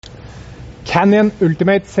Canyon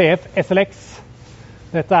Ultimate CF SLX.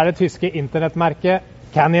 Dette er det tyske internettmerket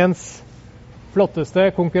Canyons flotteste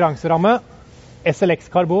konkurranseramme. SLX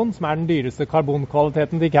karbon, som er den dyreste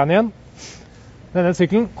karbonkvaliteten til Canyon. Denne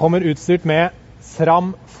syklen kommer utstyrt med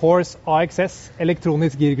SRAM Force AXS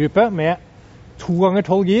elektronisk girgruppe med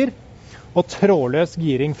 2x12 gir og trådløs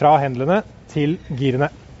giring fra hendlene til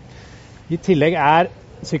girene. I tillegg er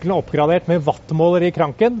sykkelen oppgradert med wattmåler i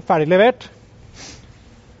kranken, ferdig levert.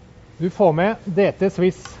 Du får med DT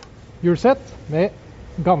Swiss hjulsett med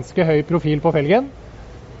ganske høy profil på felgen,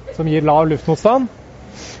 som gir lav luftmotstand.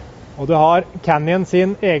 Og du har Canyon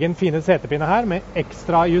sin egen fine setepinne her, med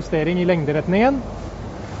ekstra justering i lengderetningen.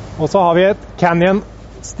 Og så har vi et Canyon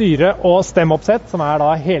styre- og stemoppsett, som er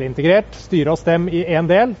da helintegrert styre og stem i en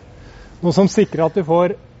del. Noe som sikrer at du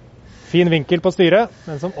får fin vinkel på styret,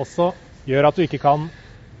 men som også gjør at du ikke kan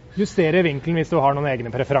justere vinkelen hvis du har noen egne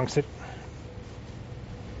preferanser.